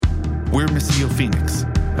We're Missio Phoenix,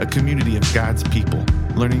 a community of God's people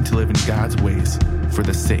learning to live in God's ways for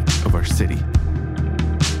the sake of our city.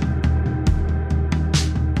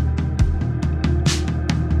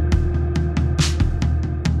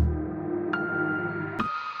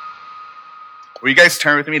 Will you guys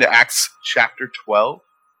turn with me to Acts chapter 12?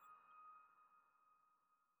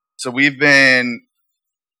 So we've been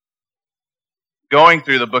going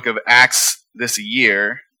through the book of Acts this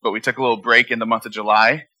year, but we took a little break in the month of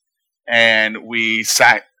July, and we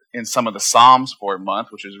sat in some of the Psalms for a month,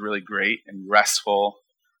 which was really great and restful.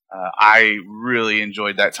 I really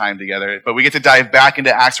enjoyed that time together. But we get to dive back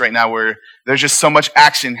into Acts right now where there's just so much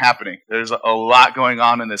action happening. There's a lot going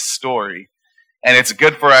on in this story, and it's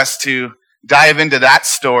good for us to dive into that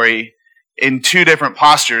story in two different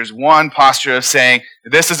postures. One posture of saying,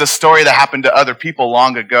 this is a story that happened to other people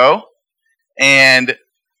long ago, and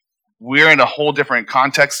we're in a whole different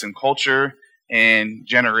context and culture and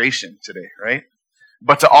generation today, right?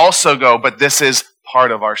 But to also go, but this is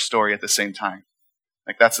part of our story at the same time.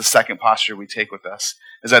 Like that's the second posture we take with us,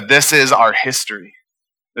 is that this is our history.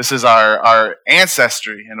 This is our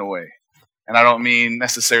ancestry in a way. And I don't mean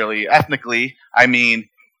necessarily ethnically, I mean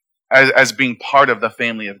as being part of the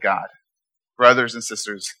family of God, brothers and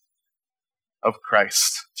sisters of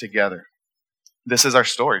Christ together. This is our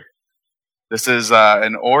story. This is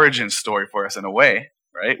an origin story for us in a way,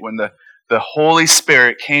 right? When the Holy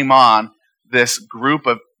Spirit came on this group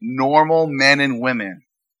of normal men and women,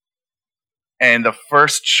 and the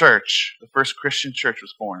first church, the first Christian church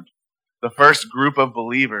was formed. The first group of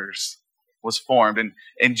believers was formed.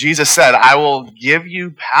 And Jesus said, I will give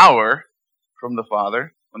you power from the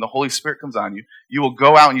Father. When the Holy Spirit comes on you, you will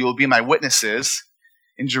go out and you will be my witnesses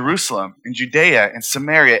in Jerusalem, in Judea, and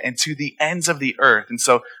Samaria, and to the ends of the earth. And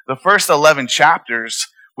so the first 11 chapters,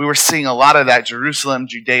 we were seeing a lot of that Jerusalem,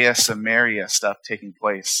 Judea, Samaria stuff taking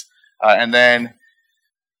place. And then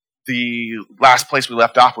the last place we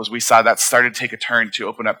left off was we saw that started to take a turn to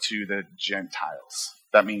open up to the Gentiles.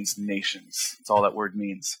 That means nations. That's all that word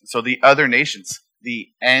means. So the other nations, the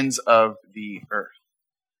ends of the earth.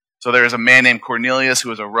 So there was a man named Cornelius who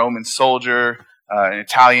was a Roman soldier, an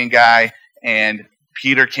Italian guy, and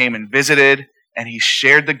Peter came and visited, and he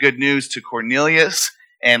shared the good news to Cornelius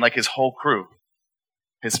and like his whole crew,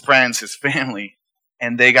 his friends, his family,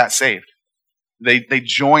 and they got saved. They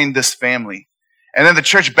joined this family. And then the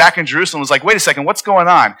church back in Jerusalem was like, wait a second, what's going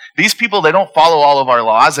on? These people, they don't follow all of our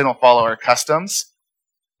laws. They don't follow our customs.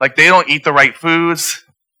 Like they don't eat the right foods.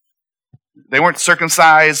 They weren't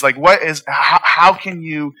circumcised. Like how can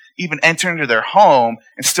you even enter into their home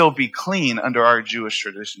and still be clean under our Jewish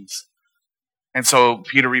traditions? And so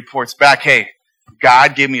Peter reports back, hey,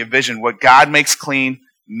 God gave me a vision. What God makes clean,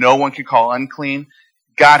 no one can call unclean.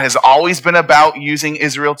 God has always been about using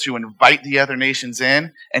Israel to invite the other nations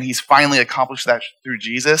in, and he's finally accomplished that through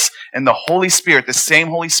Jesus. And the Holy Spirit, the same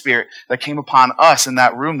Holy Spirit that came upon us in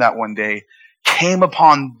that room that one day, came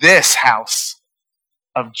upon this house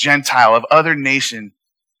of Gentile, of other nation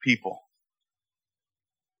people.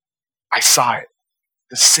 I saw it.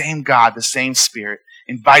 The same God, the same Spirit,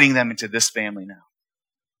 inviting them into this family now.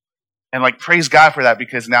 And like, praise God for that,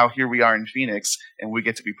 because now here we are in Phoenix, and we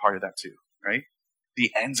get to be part of that too, right?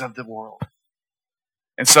 The ends of the world.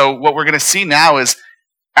 And so what we're going to see now is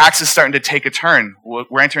Acts is starting to take a turn.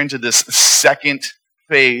 We're entering into this second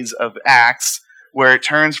phase of Acts, where it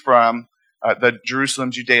turns from the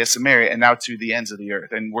Jerusalem, Judea, Samaria, and now to the ends of the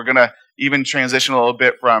earth. And we're going to even transition a little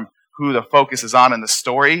bit from who the focus is on in the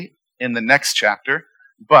story in the next chapter.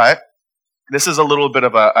 But this is a little bit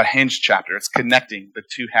of a hinge chapter. It's connecting the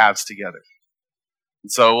two halves together.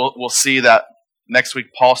 And so we'll see that next week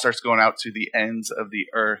Paul starts going out to the ends of the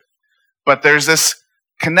earth. But there's this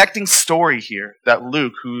connecting story here that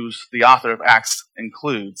Luke, who's the author of Acts,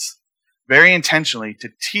 includes very intentionally to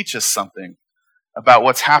teach us something about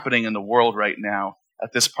what's happening in the world right now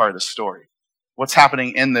at this part of the story. What's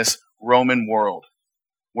happening in this Roman world,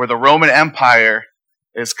 where the Roman Empire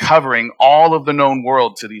is covering all of the known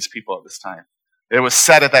world to these people at this time. It was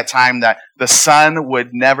said at that time that the sun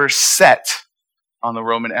would never set on the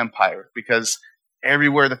Roman Empire, because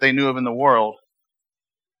everywhere that they knew of in the world,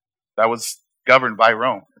 that was governed by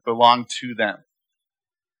Rome. It belonged to them.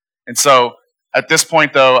 And so at this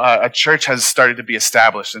point, though, a church has started to be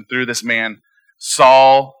established. And through this man,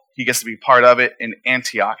 Saul, he gets to be part of it in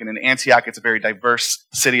Antioch. And in Antioch, it's a very diverse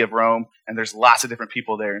city of Rome, and there's lots of different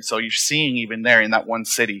people there. And so you're seeing even there in that one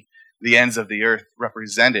city, the ends of the earth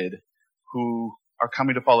represented who are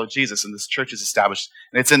coming to follow Jesus, and this church is established.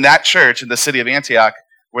 And it's in that church, in the city of Antioch,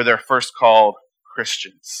 where they're first called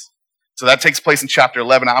Christians. So that takes place in chapter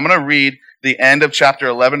 11. I'm going to read the end of chapter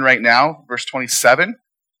 11 right now, verse 27.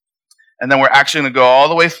 And then we're actually going to go all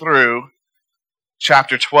the way through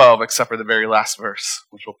chapter 12, except for the very last verse,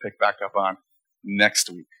 which we'll pick back up on next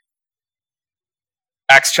week.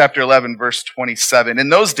 Acts chapter 11, verse 27. In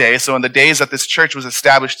those days, so in the days that this church was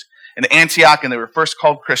established in Antioch and they were first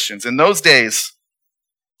called Christians, in those days,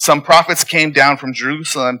 some prophets came down from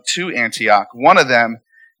Jerusalem to Antioch. One of them,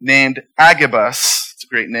 named Agabus, it's a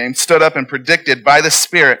great name, stood up and predicted by the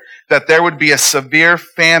Spirit that there would be a severe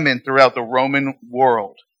famine throughout the Roman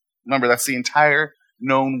world. Remember, that's the entire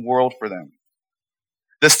known world for them.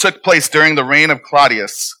 This took place during the reign of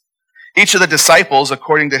Claudius. Each of the disciples,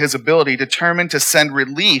 according to his ability, determined to send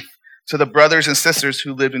relief to the brothers and sisters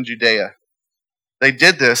who lived in Judea. They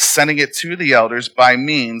did this, sending it to the elders by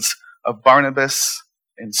means of Barnabas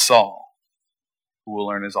and Saul, who we'll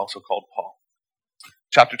learn is also called Paul.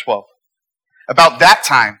 Chapter 12. About that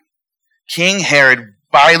time, King Herod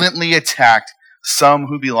violently attacked some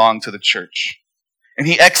who belonged to the church, and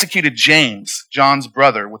he executed James, John's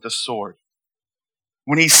brother, with a sword.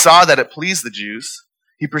 When he saw that it pleased the Jews,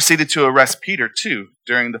 he proceeded to arrest Peter too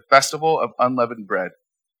during the festival of unleavened bread.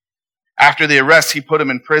 After the arrest, he put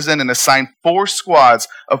him in prison and assigned 4 squads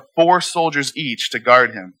of 4 soldiers each to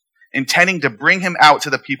guard him, intending to bring him out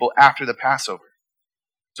to the people after the Passover.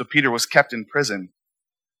 So Peter was kept in prison,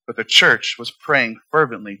 but the church was praying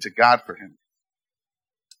fervently to God for him.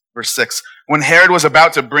 Verse 6, when Herod was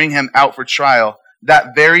about to bring him out for trial,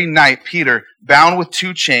 that very night Peter, bound with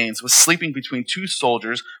 2 chains, was sleeping between 2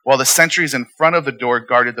 soldiers while the sentries in front of the door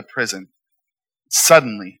guarded the prison.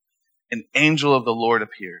 Suddenly, an angel of the Lord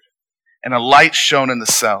appeared, and a light shone in the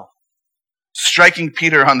cell. Striking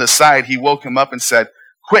Peter on the side, he woke him up and said,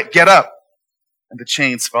 "Quick, get up!" And the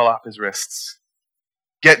chains fell off his wrists.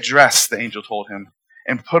 "Get dressed," the angel told him,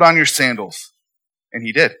 "and put on your sandals." And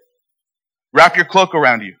he did. "Wrap your cloak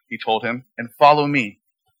around you," he told him, "and follow me."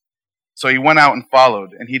 So he went out and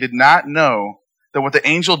followed, and he did not know that what the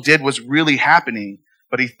angel did was really happening,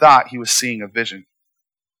 but he thought he was seeing a vision.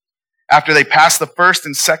 After they passed the first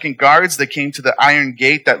and second guards, they came to the iron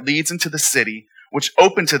gate that leads into the city, which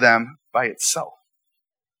opened to them by itself.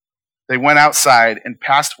 They went outside and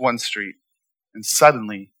passed one street, and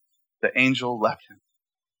suddenly the angel left him.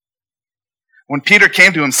 When Peter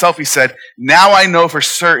came to himself, he said, "Now I know for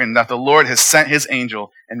certain that the Lord has sent his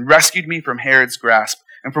angel and rescued me from Herod's grasp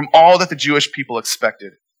and from all that the Jewish people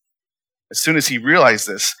expected." As soon as he realized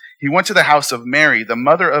this, he went to the house of Mary, the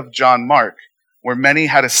mother of John Mark, where many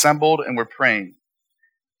had assembled and were praying.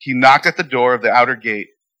 He knocked at the door of the outer gate,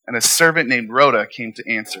 and a servant named Rhoda came to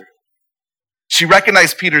answer. She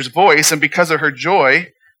recognized Peter's voice, and because of her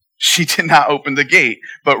joy, she did not open the gate,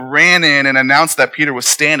 but ran in and announced that Peter was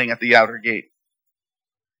standing at the outer gate.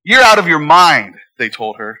 "You're out of your mind," they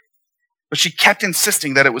told her. But she kept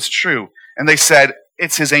insisting that it was true, and they said,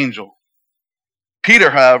 "It's his angel." Peter,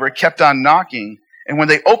 however, kept on knocking, and when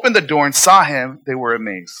they opened the door and saw him, they were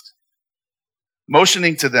amazed.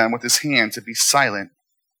 Motioning to them with his hand to be silent,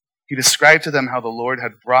 he described to them how the Lord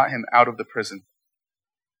had brought him out of the prison.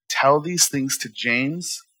 "Tell these things to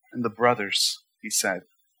James and the brothers," he said,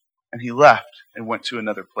 and he left and went to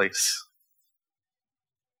another place.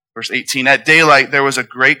 Verse 18, at daylight there was a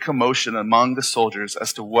great commotion among the soldiers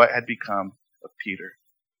as to what had become of Peter.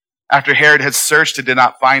 After Herod had searched and did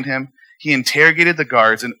not find him, he interrogated the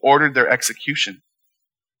guards and ordered their execution.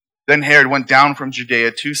 Then Herod went down from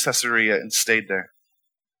Judea to Caesarea and stayed there.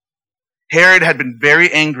 Herod had been very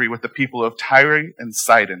angry with the people of Tyre and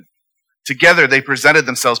Sidon. Together they presented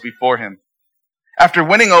themselves before him. After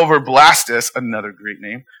winning over Blastus, another Greek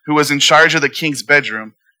name, who was in charge of the king's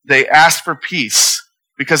bedroom, they asked for peace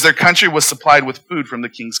because their country was supplied with food from the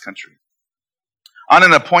king's country. On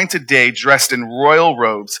an appointed day, dressed in royal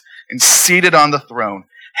robes and seated on the throne,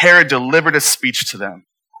 Herod delivered a speech to them.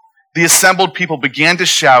 The assembled people began to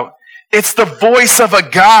shout, "It's the voice of a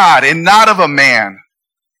god and not of a man."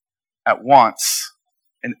 At once,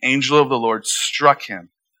 an angel of the Lord struck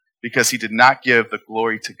him because he did not give the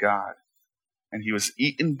glory to God, and he was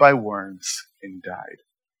eaten by worms and died.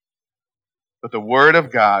 But the word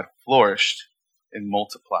of God flourished and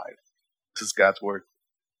multiplied. This is God's word.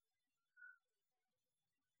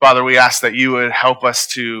 Father, we ask that you would help us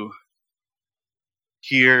to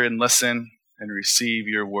hear and listen and receive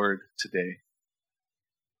your word today.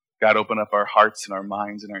 God, open up our hearts and our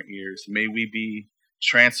minds and our ears. May we be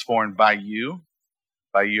transformed by you,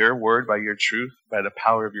 by your word, by your truth, by the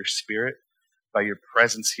power of your Spirit, by your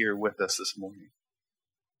presence here with us this morning.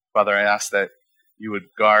 Father, I ask that you would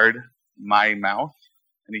guard my mouth,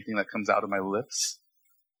 anything that comes out of my lips,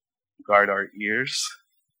 guard our ears.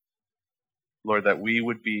 Lord, that we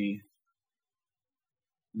would be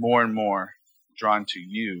more and more drawn to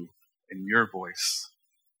you and your voice.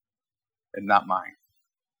 and not mine.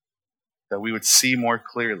 That we would see more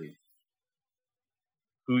clearly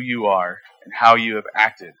who you are and how you have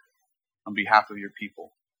acted on behalf of your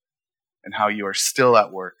people and how you are still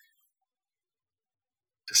at work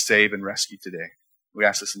to save and rescue today. We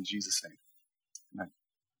ask this in Jesus' name. Amen.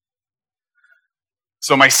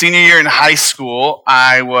 So my senior year in high school,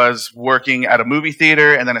 I was working at a movie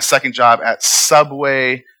theater and then a second job at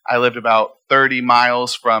Subway. I lived about 30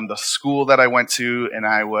 miles from the school that I went to, and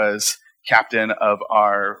I was captain of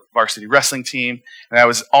our varsity wrestling team. And I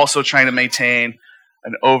was also trying to maintain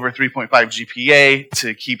an over 3.5 GPA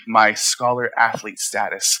to keep my scholar athlete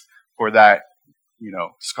status for that,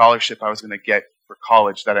 scholarship I was going to get for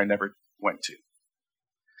college that I never went to.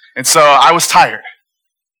 And so I was tired.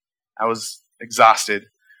 I was exhausted.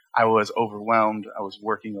 I was overwhelmed. I was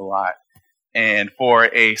working a lot. And for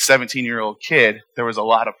a 17-year-old kid, there was a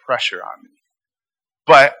lot of pressure on me.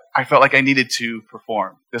 But I felt like I needed to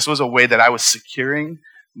perform. This was a way that I was securing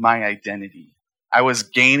my identity. I was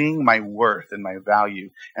gaining my worth and my value.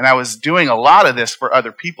 And I was doing a lot of this for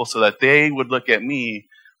other people so that they would look at me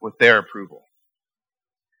with their approval.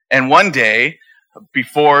 And one day,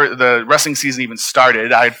 before the wrestling season even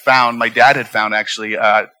started, my dad had found actually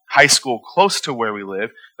a high school close to where we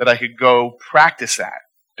live that I could go practice at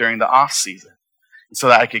during the off season, so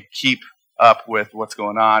that I could keep up with what's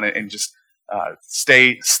going on and just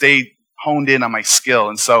stay honed in on my skill.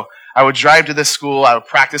 And so I would drive to this school. I would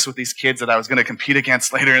practice with these kids that I was going to compete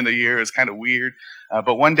against later in the year. It was kind of weird.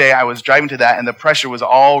 But one day I was driving to that, and the pressure was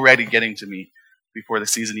already getting to me before the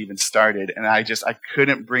season even started. And I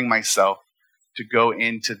couldn't bring myself to go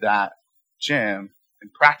into that gym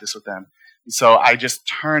and practice with them. And so I just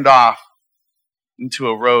turned off into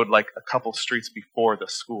a road like a couple streets before the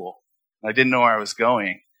school. And I didn't know where I was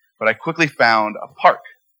going, but I quickly found a park.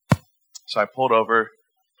 So I pulled over,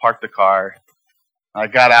 parked the car. I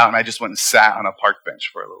got out and I just went and sat on a park bench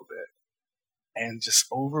for a little bit. And just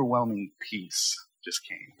overwhelming peace just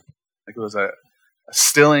came. Like it was a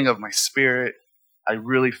stilling of my spirit. I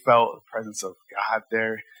really felt the presence of God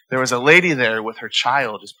there. There was a lady there with her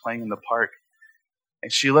child just playing in the park.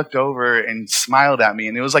 And she looked over and smiled at me.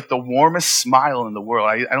 And it was like the warmest smile in the world.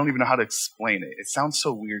 I don't even know how to explain it. It sounds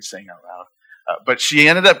so weird saying out loud. But she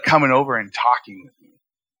ended up coming over and talking with me.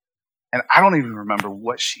 And I don't even remember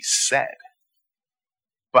what she said.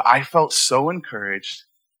 But I felt so encouraged.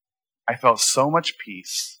 I felt so much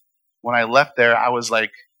peace. When I left there, I was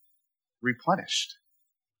like replenished.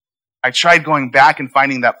 I tried going back and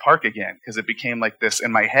finding that park again because it became like this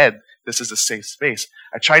in my head. This is a safe space.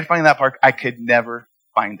 I tried finding that park. I could never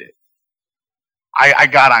find it. I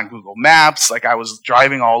got on Google Maps. Like I was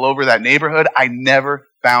driving all over that neighborhood. I never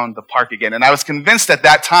found the park again. And I was convinced at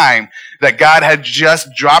that time that God had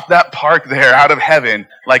just dropped that park there out of heaven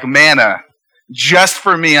like manna just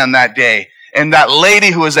for me on that day. And that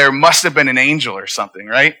lady who was there must have been an angel or something,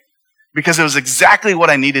 right? Because it was exactly what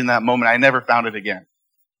I needed in that moment. I never found it again.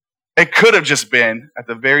 It could have just been, at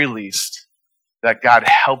the very least, that God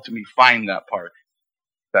helped me find that park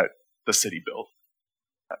that the city built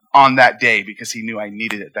on that day because he knew I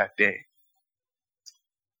needed it that day.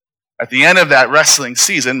 At the end of that wrestling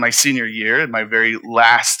season, my senior year, my very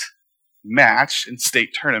last match in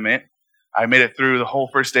state tournament, I made it through the whole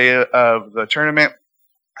first day of the tournament.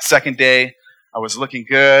 Second day, I was looking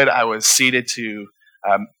good. I was seeded to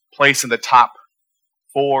place in the top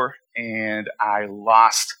 4, and I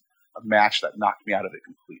lost a match that knocked me out of it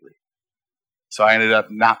completely. So I ended up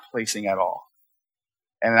not placing at all.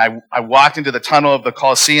 And I walked into the tunnel of the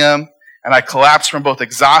Coliseum, and I collapsed from both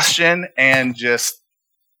exhaustion and just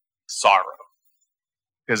sorrow.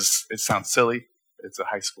 Because it sounds silly. It's a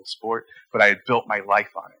high school sport. But I had built my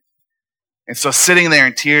life on it. And so sitting there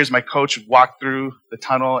in tears, my coach walked through the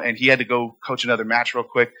tunnel, and he had to go coach another match real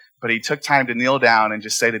quick. But he took time to kneel down and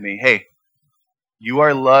just say to me, hey, you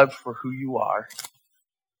are loved for who you are,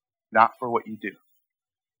 not for what you do.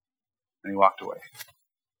 And he walked away.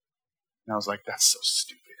 And I was like, that's so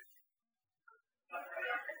stupid.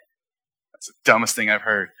 That's the dumbest thing I've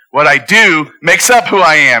heard. What I do makes up who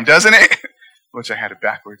I am, doesn't it? Which I had it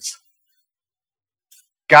backwards.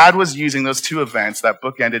 God was using those two events that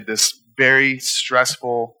bookended this very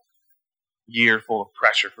stressful year full of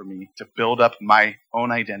pressure for me to build up my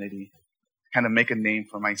own identity, kind of make a name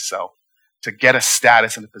for myself, to get a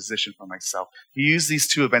status and a position for myself. He used these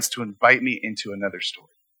two events to invite me into another story,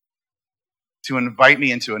 to invite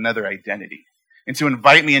me into another identity, and to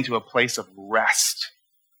invite me into a place of rest,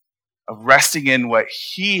 of resting in what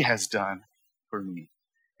he has done for me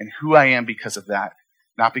and who I am because of that,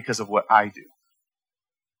 not because of what I do.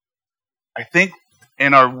 I think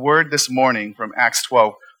in our word this morning from Acts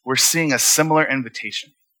 12, we're seeing a similar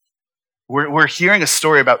invitation. We're hearing a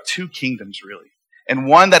story about two kingdoms, really. And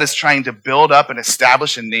one that is trying to build up and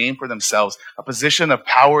establish a name for themselves, a position of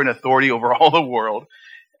power and authority over all the world,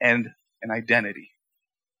 and an identity.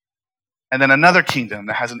 And then another kingdom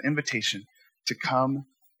that has an invitation to come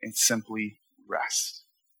and simply rest.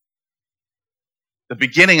 The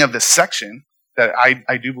beginning of this section, that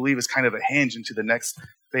I do believe is kind of a hinge into the next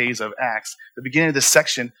phase of Acts, the beginning of this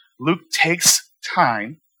section, Luke takes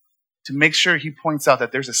time to make sure he points out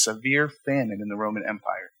that there's a severe famine in the Roman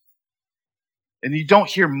Empire. And you don't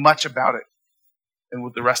hear much about it and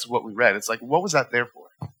with the rest of what we read. It's like, what was that there for?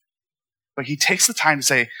 But he takes the time to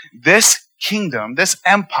say, this kingdom, this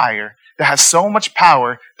empire that has so much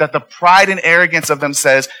power that the pride and arrogance of them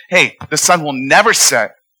says, hey, the sun will never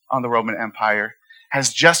set on the Roman Empire,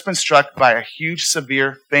 has just been struck by a huge,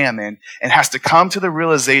 severe famine and has to come to the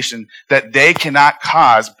realization that they cannot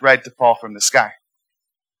cause bread to fall from the sky.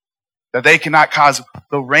 That they cannot cause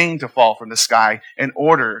the rain to fall from the sky in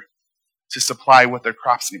order to supply what their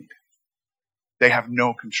crops need. They have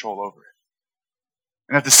no control over it.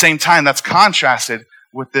 And at the same time, that's contrasted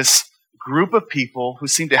with this group of people who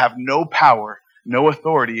seem to have no power, no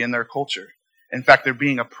authority in their culture. In fact, they're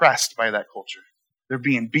being oppressed by that culture. They're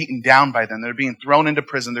being beaten down by them. They're being thrown into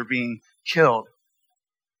prison. They're being killed.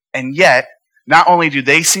 And yet, not only do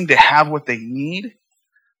they seem to have what they need,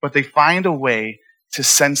 but they find a way to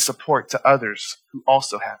send support to others who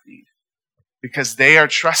also have need. Because they are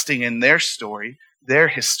trusting in their story, their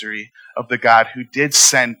history of the God who did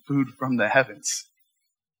send food from the heavens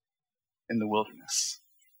in the wilderness.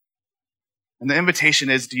 And the invitation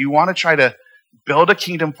is, do you want to try to build a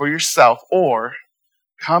kingdom for yourself, or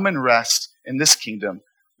come and rest in this kingdom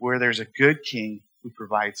where there's a good king who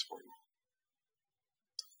provides for you?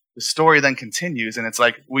 The story then continues, and it's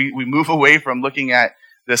like we move away from looking at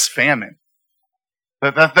this famine.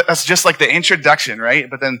 That's just like the introduction, right?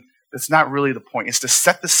 But then that's not really the point. It's to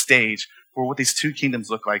set the stage for what these two kingdoms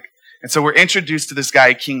look like. And so we're introduced to this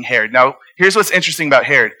guy, King Herod. Now, here's what's interesting about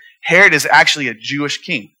Herod. Herod is actually a Jewish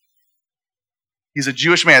king. He's a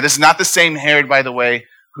Jewish man. This is not the same Herod, by the way,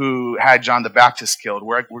 who had John the Baptist killed.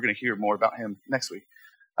 We're going to hear more about him next week.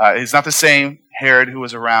 It's not the same Herod who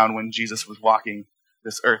was around when Jesus was walking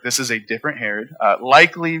this earth. This is a different Herod,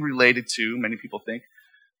 likely related to, many people think.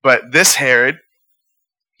 But this Herod,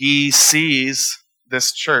 he sees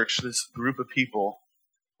this church, this group of people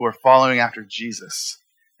who are following after Jesus,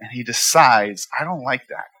 and he decides, I don't like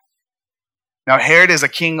that. Now, Herod is a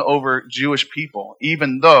king over Jewish people,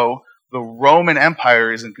 even though the Roman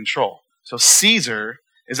Empire is in control. So Caesar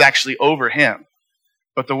is actually over him.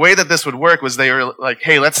 But the way that this would work was they were like,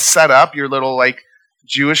 hey, let's set up your little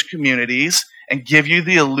Jewish communities and give you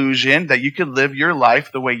the illusion that you could live your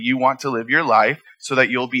life the way you want to live your life so that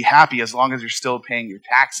you'll be happy as long as you're still paying your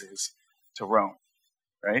taxes to Rome,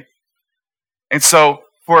 right? And so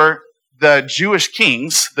for the Jewish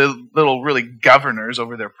kings, the little really governors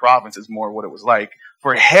over their province is more what it was like.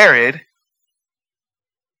 For Herod,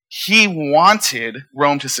 he wanted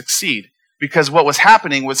Rome to succeed because what was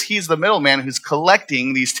happening was he's the middleman who's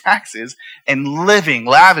collecting these taxes and living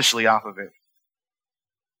lavishly off of it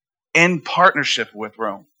in partnership with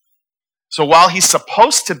Rome. So while he's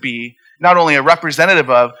supposed to be not only a representative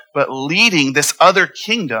of, but leading this other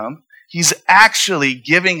kingdom, he's actually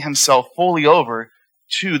giving himself fully over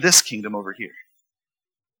to this kingdom over here.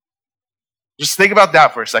 Just think about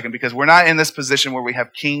that for a second, because we're not in this position where we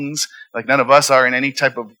have kings, like none of us are in any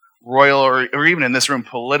type of royal or even in this room,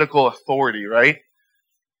 political authority, right?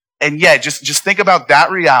 And yet, just think about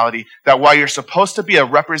that reality, that while you're supposed to be a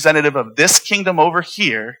representative of this kingdom over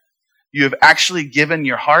here, you have actually given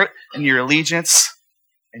your heart and your allegiance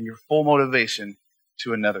and your full motivation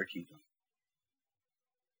to another kingdom.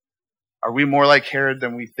 Are we more like Herod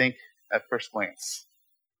than we think at first glance?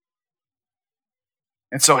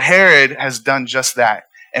 And so Herod has done just that.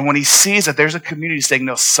 And when he sees that there's a community saying,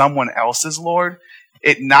 no, someone else is Lord,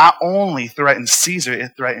 it not only threatens Caesar,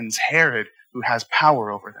 it threatens Herod, who has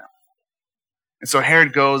power over them. And so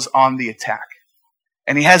Herod goes on the attack.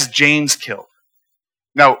 And he has James killed.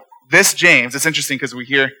 Now, this James, it's interesting because we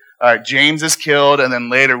hear James is killed, and then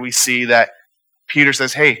later we see that Peter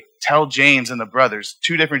says, hey, tell James and the brothers,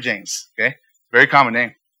 two different James, okay? Very common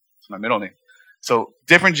name. It's my middle name. So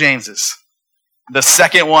different Jameses. The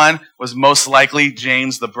second one was most likely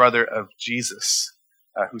James, the brother of Jesus,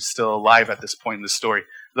 who's still alive at this point in the story.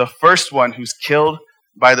 The first one who's killed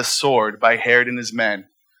by the sword by Herod and his men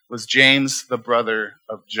was James, the brother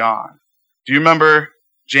of John. Do you remember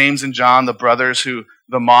James and John, the brothers, who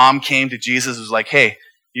the mom came to Jesus and was like, hey,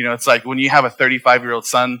 it's like when you have a 35-year-old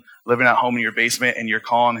son living at home in your basement and you're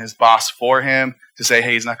calling his boss for him to say,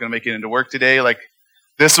 hey, he's not going to make it into work today. Like,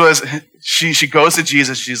 She goes to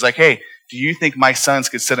Jesus. She's like, hey, do you think my sons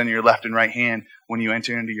could sit on your left and right hand when you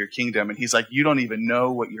enter into your kingdom? And he's like, you don't even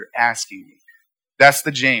know what you're asking me. That's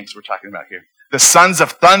the James we're talking about here. The sons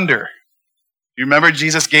of thunder. You remember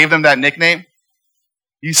Jesus gave them that nickname?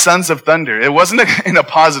 You sons of thunder. It wasn't in a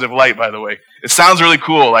positive light, by the way. It sounds really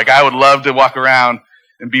cool. Like I would love to walk around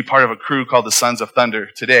and be part of a crew called the Sons of Thunder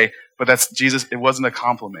today. But that's Jesus. It wasn't a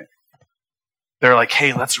compliment. They're like,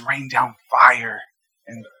 hey, let's rain down fire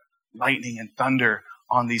and lightning and thunder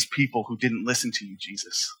on these people who didn't listen to you,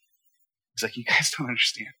 Jesus. He's like, you guys don't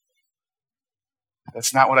understand.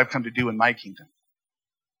 That's not what I've come to do in my kingdom.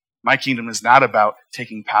 My kingdom is not about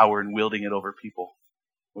taking power and wielding it over people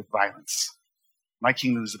with violence. My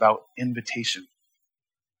kingdom is about invitation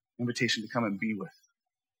to come and be with.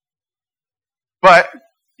 But,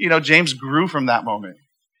 James grew from that moment.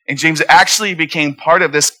 And James actually became part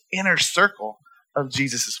of this inner circle of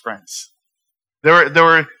Jesus' friends. There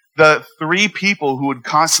were the three people who would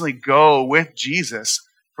constantly go with Jesus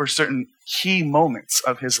for certain key moments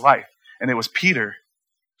of his life. And it was Peter,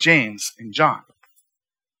 James, and John.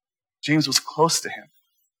 James was close to him.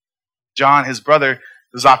 John, his brother,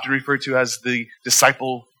 was often referred to as the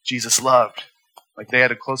disciple Jesus loved. Like they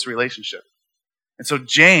had a close relationship. And so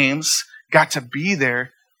James got to be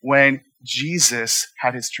there when Jesus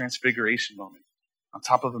had his transfiguration moment on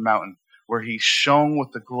top of a mountain where he shone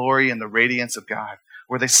with the glory and the radiance of God,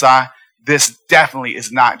 where they saw this definitely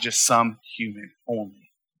is not just some human only.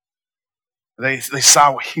 They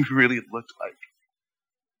saw what he really looked like.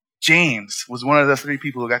 James was one of the three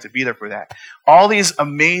people who got to be there for that. All these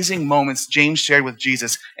amazing moments James shared with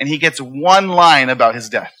Jesus, and he gets one line about his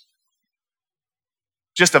death.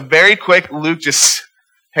 Just a very quick Luke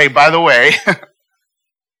hey, by the way,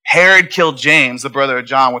 Herod killed James, the brother of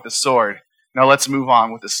John, with a sword. Now let's move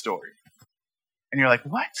on with the story. And you're like,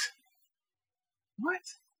 what? What?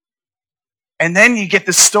 And then you get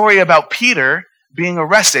this story about Peter being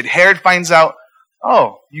arrested. Herod finds out,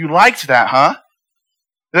 oh, you liked that, huh?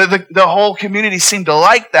 The whole community seemed to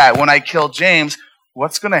like that when I killed James.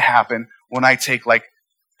 What's going to happen when I take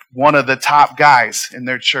one of the top guys in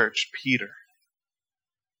their church, Peter?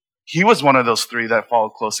 He was one of those three that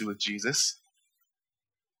followed closely with Jesus.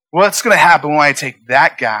 What's going to happen when I take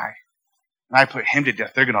that guy and I put him to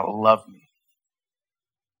death? They're going to love me.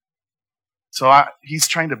 So he's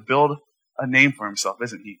trying to build a name for himself,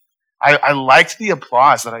 isn't he? I liked the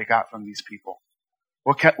applause that I got from these people.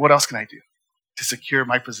 What else can I do to secure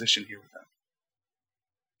my position here with them?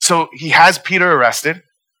 So he has Peter arrested,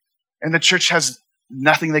 and the church has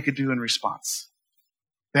nothing they could do in response.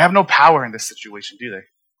 They have no power in this situation, do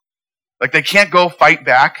they? They can't go fight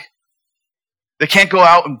back. They can't go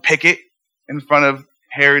out and picket in front of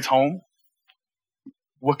Herod's home.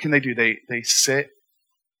 What can they do? They sit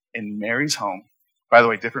in Mary's home. By the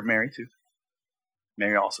way, different Mary too.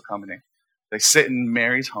 Mary also common name. They sit in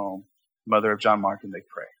Mary's home, mother of John Mark, and they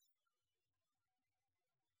pray.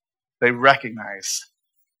 They recognize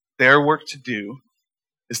their work to do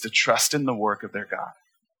is to trust in the work of their God.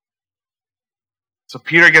 So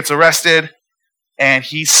Peter gets arrested, and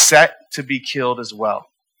he's set to be killed as well.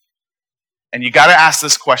 And you got to ask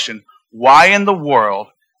this question: why in the world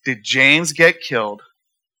did James get killed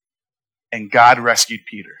and God rescued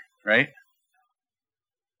Peter, right?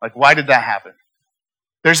 Why did that happen?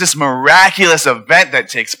 There's this miraculous event that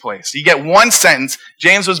takes place. You get one sentence: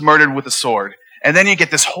 James was murdered with a sword. And then you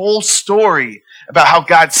get this whole story about how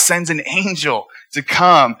God sends an angel to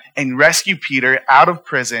come and rescue Peter out of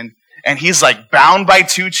prison. And he's bound by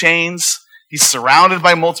 2 chains. He's surrounded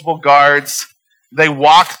by multiple guards. They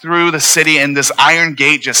walk through the city and this iron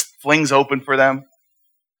gate just flings open for them.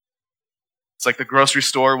 It's like the grocery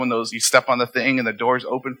store when you step on the thing and the doors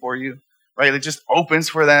open for you, right? It just opens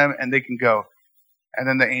for them and they can go. And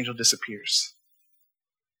then the angel disappears.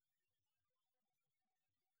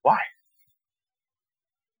 Why?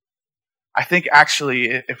 I think actually,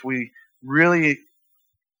 if we really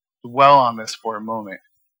dwell on this for a moment,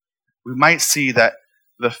 we might see that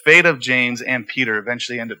the fate of James and Peter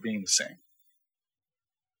eventually end up being the same.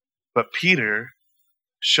 But Peter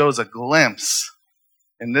shows a glimpse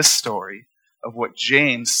in this story of what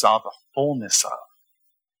James saw the fullness of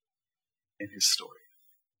in his story.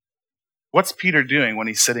 What's Peter doing when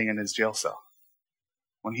he's sitting in his jail cell?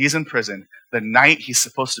 When he's in prison, the night he's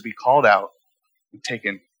supposed to be called out and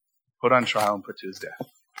taken, put on trial, and put to his death.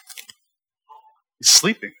 He's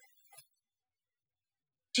sleeping.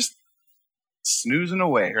 Just snoozing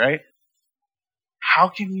away, right? How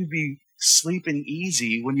can you be sleeping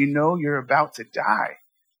easy when you know you're about to die?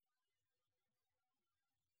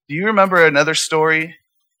 Do you remember another story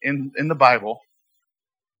in the Bible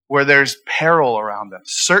where there's peril around them.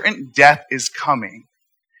 Certain death is coming,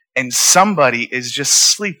 and somebody is just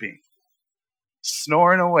sleeping,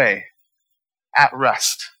 snoring away at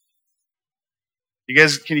rest. You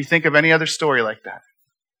guys, can you think of any other story like that?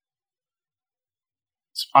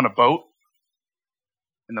 It's on a boat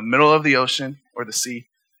in the middle of the ocean or the sea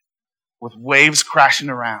with waves crashing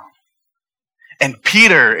around. And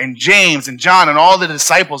Peter and James and John and all the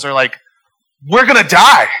disciples are like, we're going to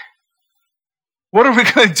die. What are we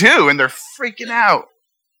going to do? And they're freaking out.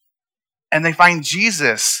 And they find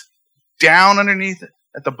Jesus down underneath it,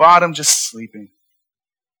 at the bottom, just sleeping.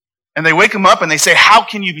 And they wake him up and they say, how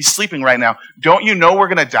can you be sleeping right now? Don't you know we're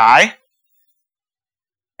going to die?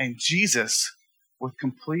 And Jesus, with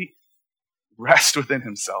complete rest within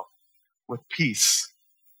himself, with peace,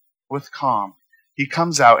 with calm, he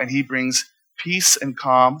comes out and he brings peace and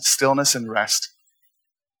calm, stillness and rest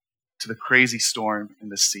to the crazy storm in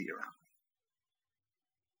the sea around.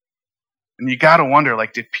 And you got to wonder,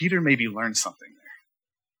 like, did Peter maybe learn something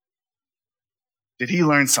there? Did he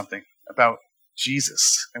learn something about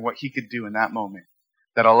Jesus and what he could do in that moment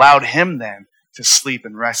that allowed him then to sleep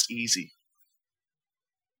and rest easy?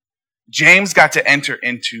 James got to enter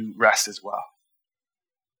into rest as well.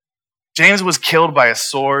 James was killed by a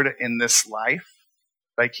sword in this life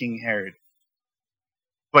by King Herod.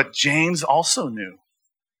 But James also knew,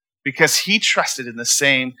 because he trusted in the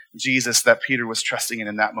same Jesus that Peter was trusting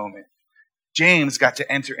in that moment. James got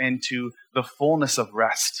to enter into the fullness of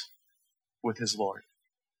rest with his Lord.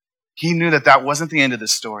 He knew that that wasn't the end of the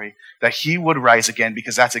story, that he would rise again,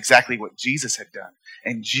 because that's exactly what Jesus had done.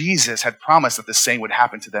 And Jesus had promised that the same would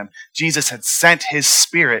happen to them. Jesus had sent his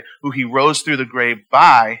Spirit, who he rose through the grave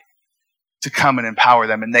by, to come and empower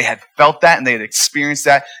them. And they had felt that and they had experienced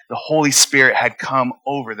that. The Holy Spirit had come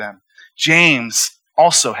over them. James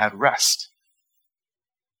also had rest.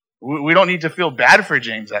 We don't need to feel bad for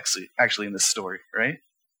James actually in this story, right?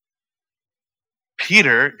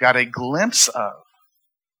 Peter got a glimpse of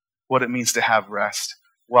what it means to have rest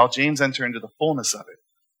while James entered into the fullness of it.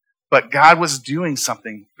 But God was doing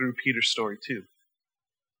something through Peter's story too.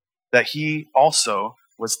 That he also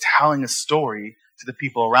was telling a story to the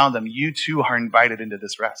people around them. You too are invited into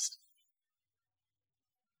this rest.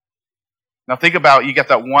 Now think about, you get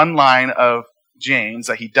that one line of James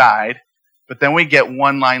that he died, but then we get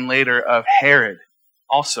one line later of Herod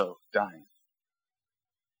also dying.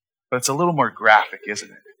 But it's a little more graphic,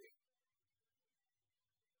 isn't it?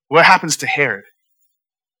 What happens to Herod?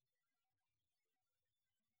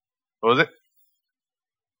 What was it?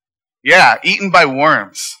 Yeah, eaten by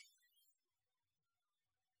worms.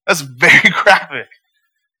 That's very graphic.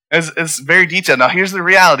 It's very detailed. Now here's the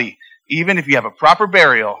reality. Even if you have a proper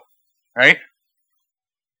burial, right?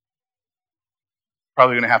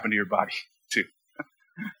 Probably going to happen to your body too.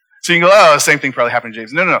 So you can go, oh, the same thing probably happened to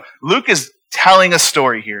James. No. Luke is telling a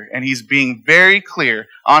story here, and he's being very clear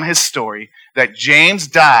on his story that James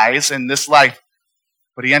dies in this life,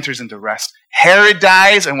 but he enters into rest. Herod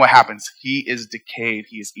dies, and what happens? He is decayed.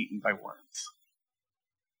 He is eaten by worms.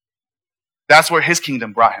 That's where his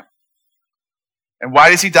kingdom brought him. And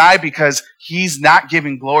why does he die? Because he's not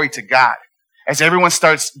giving glory to God. As everyone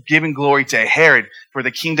starts giving glory to Herod for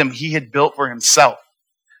the kingdom he had built for himself,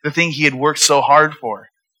 the thing he had worked so hard for.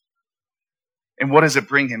 And what does it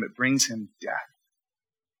bring him? It brings him death.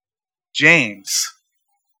 James,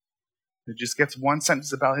 who just gets one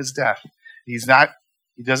sentence about his death, he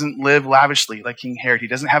doesn't live lavishly like King Herod. He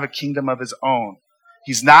doesn't have a kingdom of his own.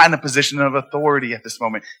 He's not in a position of authority at this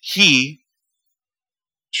moment. He,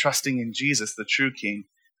 trusting in Jesus, the true King,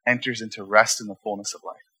 enters into rest in the fullness of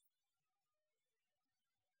life.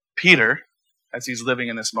 Peter, as he's living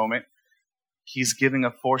in this moment, he's giving a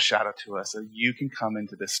foreshadow to us that you can come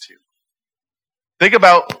into this too. Think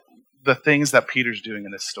about the things that Peter's doing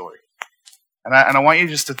in this story. And I want you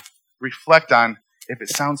just to reflect on if it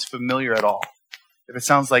sounds familiar at all. If it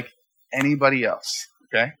sounds like anybody else,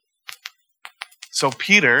 okay? So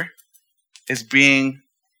Peter is being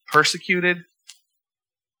persecuted.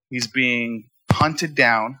 He's being hunted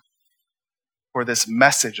down for this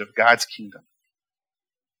message of God's kingdom.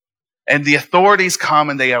 And the authorities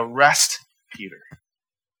come and they arrest Peter.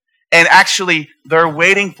 And actually, they're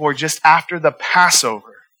waiting for just after the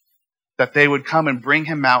Passover that they would come and bring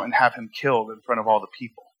him out and have him killed in front of all the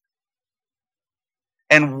people.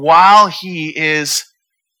 And while he is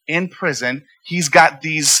in prison, he's got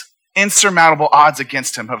these insurmountable odds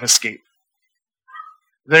against him of escape.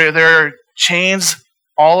 There are chains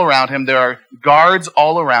all around him. There are guards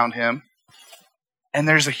all around him. And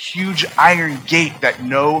there's a huge iron gate that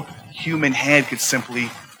no human hand could simply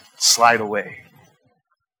slide away.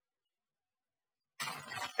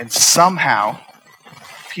 And somehow,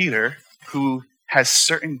 Peter, who has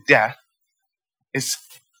certain death, is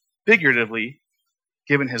figuratively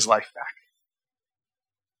given his life back.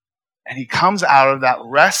 And he comes out of that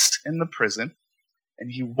rest in the prison,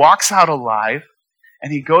 and he walks out alive,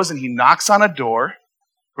 and he goes and he knocks on a door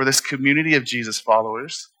for this community of Jesus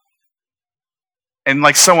followers. And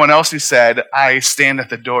like someone else who said, I stand at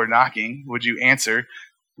the door knocking, would you answer?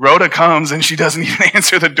 Rhoda comes and she doesn't even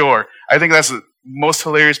answer the door. I think that's the most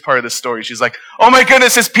hilarious part of the story. She's like, oh my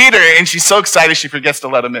goodness, it's Peter. And she's so excited she forgets to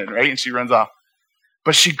let him in, right? And she runs off.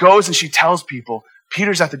 But she goes and she tells people,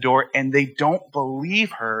 Peter's at the door, and they don't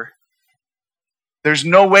believe her. There's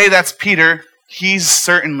no way that's Peter. He's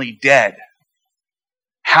certainly dead.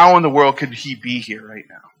 How in the world could he be here right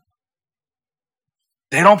now?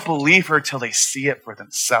 They don't believe her till they see it for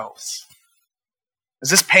themselves. Is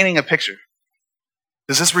this painting a picture?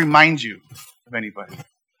 Does this remind you of anybody?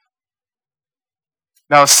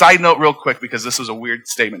 Now, a side note real quick, because this was a weird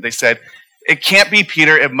statement. They said, it can't be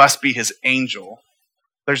Peter, it must be his angel.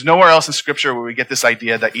 There's nowhere else in Scripture where we get this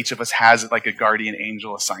idea that each of us has like a guardian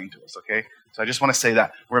angel assigned to us, okay? So I just want to say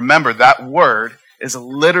that. Remember, that word is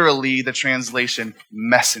literally the translation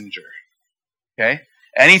messenger, okay?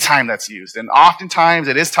 Anytime that's used. And oftentimes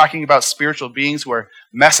it is talking about spiritual beings who are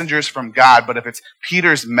messengers from God, but if it's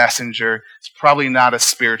Peter's messenger, it's probably not a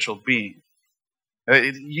spiritual being.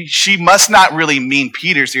 She must not really mean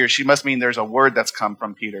Peter's here. She must mean there's a word that's come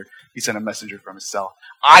from Peter. He sent a messenger from himself.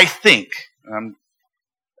 I think, I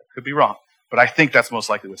could be wrong, but I think that's most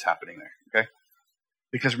likely what's happening there, okay?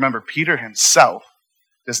 Because remember, Peter himself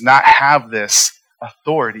does not have this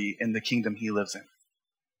authority in the kingdom he lives in.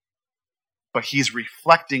 But he's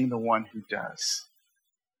reflecting the one who does.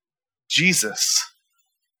 Jesus,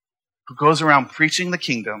 who goes around preaching the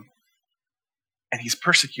kingdom, and he's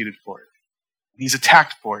persecuted for it. And he's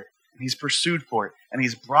attacked for it. And he's pursued for it. And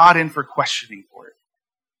he's brought in for questioning for it.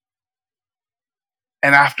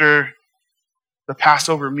 And after the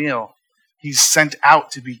Passover meal, he's sent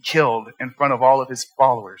out to be killed in front of all of his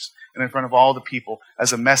followers and in front of all the people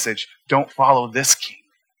as a message, don't follow this king.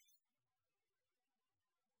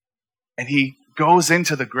 And he goes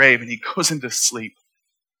into the grave and he goes into sleep.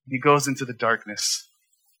 He goes into the darkness.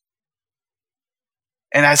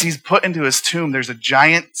 And as he's put into his tomb, there's a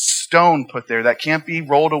giant stone put there that can't be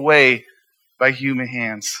rolled away by human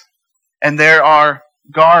hands. And there are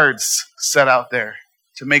guards set out there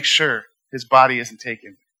to make sure his body isn't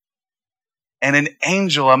taken. And an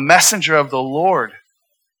angel, a messenger of the Lord,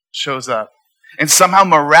 shows up. And somehow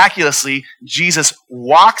miraculously, Jesus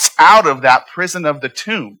walks out of that prison of the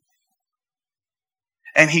tomb.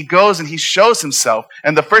 And he goes and he shows himself.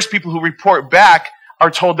 And the first people who report back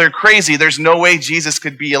are told they're crazy. There's no way Jesus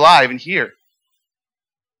could be alive and here.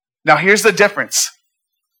 Now here's the difference.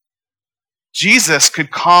 Jesus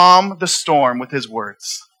could calm the storm with his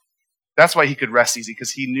words. That's why he could rest easy,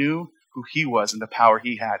 because he knew who he was and the power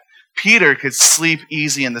he had. Peter could sleep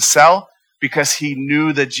easy in the cell because he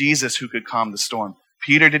knew the Jesus who could calm the storm.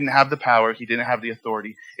 Peter didn't have the power. He didn't have the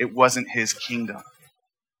authority. It wasn't his kingdom.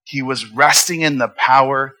 He was resting in the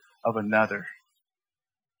power of another.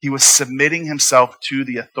 He was submitting himself to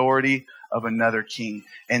the authority of another king.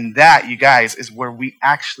 And that, you guys, is where we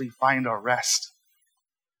actually find our rest.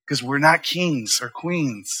 Because we're not kings or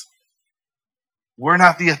queens. We're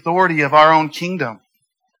not the authority of our own kingdom.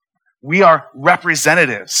 We are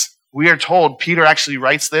representatives. We are told, Peter actually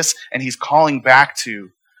writes this, and he's calling back to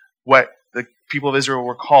what the people of Israel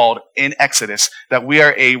were called in Exodus, that we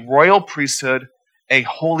are a royal priesthood, a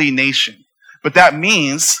holy nation. But that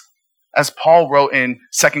means, as Paul wrote in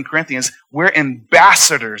 2 Corinthians, we're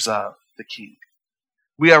ambassadors of the king.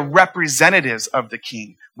 We are representatives of the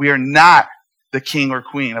king. We are not the king or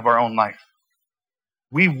queen of our own life.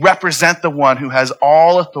 We represent the one who has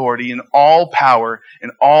all authority and all power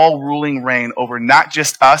and all ruling reign over not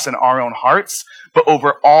just us and our own hearts, but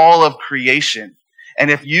over all of creation.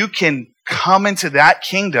 And if you can come into that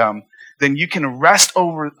kingdom, then you can rest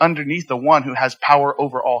underneath the one who has power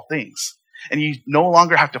over all things. And you no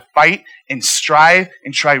longer have to fight and strive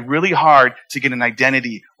and try really hard to get an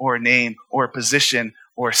identity or a name or a position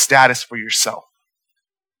or a status for yourself.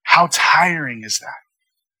 How tiring is that?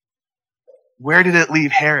 Where did it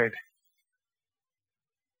leave Herod?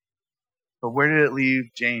 But where did it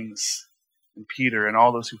leave James and Peter and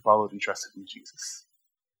all those who followed and trusted in Jesus?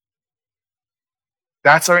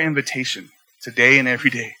 That's our invitation today and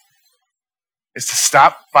every day, is to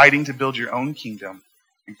stop fighting to build your own kingdom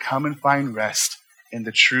and come and find rest in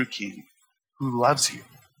the true King who loves you.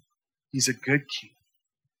 He's a good king.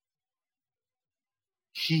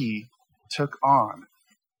 He took on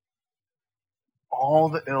all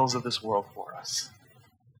the ills of this world for us.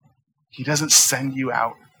 He doesn't send you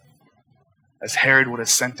out as Herod would have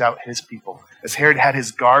sent out his people, as Herod had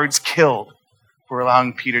his guards killed for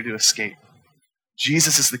allowing Peter to escape.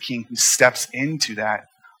 Jesus is the king who steps into that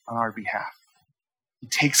on our behalf. He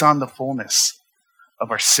takes on the fullness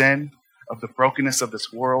of our sin, of the brokenness of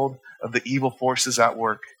this world, of the evil forces at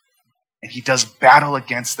work, and he does battle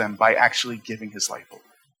against them by actually giving his life over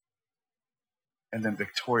and then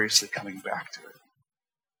victoriously coming back to it.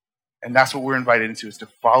 And that's what we're invited into, is to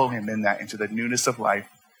follow him in that, into the newness of life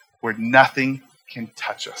where nothing can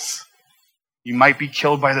touch us. You might be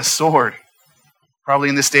killed by the sword. Probably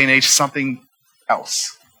in this day and age, something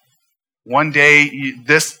else. One day,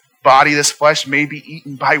 this body, this flesh may be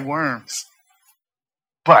eaten by worms.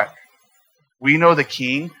 But we know the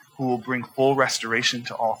King who will bring full restoration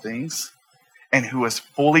to all things and who is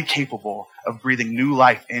fully capable of breathing new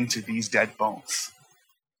life into these dead bones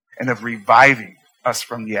and of reviving us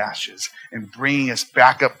from the ashes and bringing us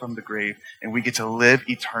back up from the grave, and we get to live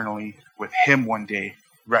eternally with him one day,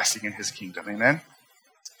 resting in his kingdom. Amen?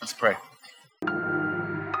 Let's pray.